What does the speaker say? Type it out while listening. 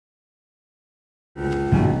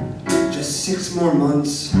6 more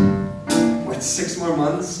months. What's 6 more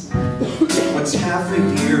months? What's half a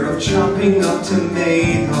year of chopping up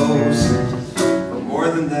tomatoes? But more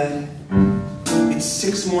than that, it's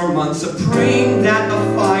 6 more months of praying that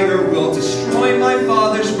a fire will destroy my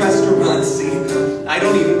father's restaurant. See, I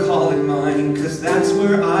don't even call it mine, cause that's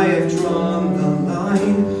where I have drawn the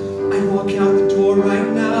line. I walk out the door right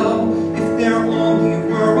now, if there only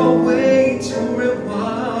were a way to rewind.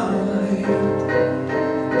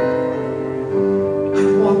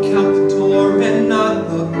 I'd walk out the door and not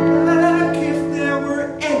look back if there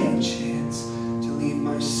were any chance to leave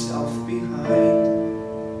myself behind.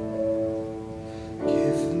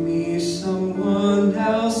 Give me someone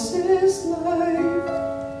else's life.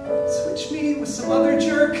 Switch me with some other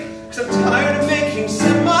jerk, cause I'm tired of making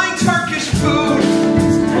semi-Turkish food.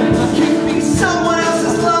 Give me someone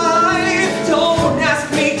else's life. Don't ask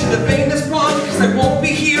me to defame this wrong, cause I won't be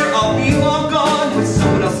here, I'll be long gone. With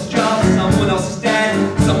someone else's job, someone else's dad,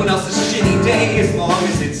 someone else's shitty day, as long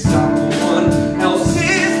as it's someone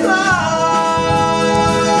else's life.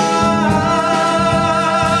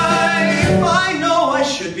 I know I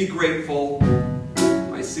should be grateful.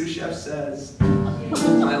 My sous chef says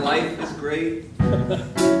my life is great,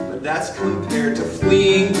 but that's compared to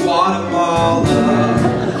fleeing Guatemala.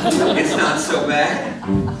 It's not so bad.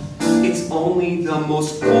 It's only the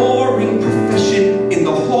most boring profession in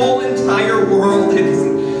the whole entire world. It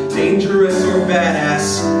isn't dangerous or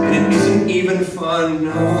badass, and it isn't even fun.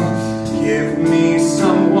 No, give me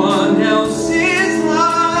someone else's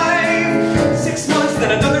life. 6 months,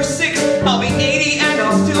 then another 6. I'll be 80 and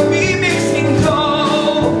I'll still be mixing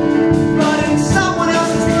dough. But in someone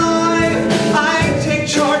else's life, I take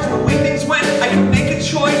charge of the way things went. I can make a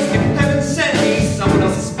choice if heaven sent me. Someone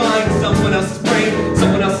else's spine, someone else's brain,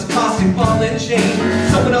 someone else's caustic ball and chain,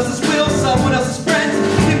 someone else's will, someone else's friends.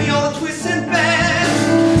 Give me all the twists and bends.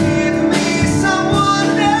 Give me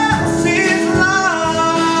someone else's life.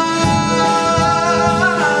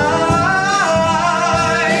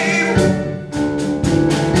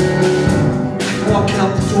 I'd walk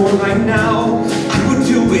out the door right now. I would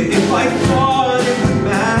do it if I thought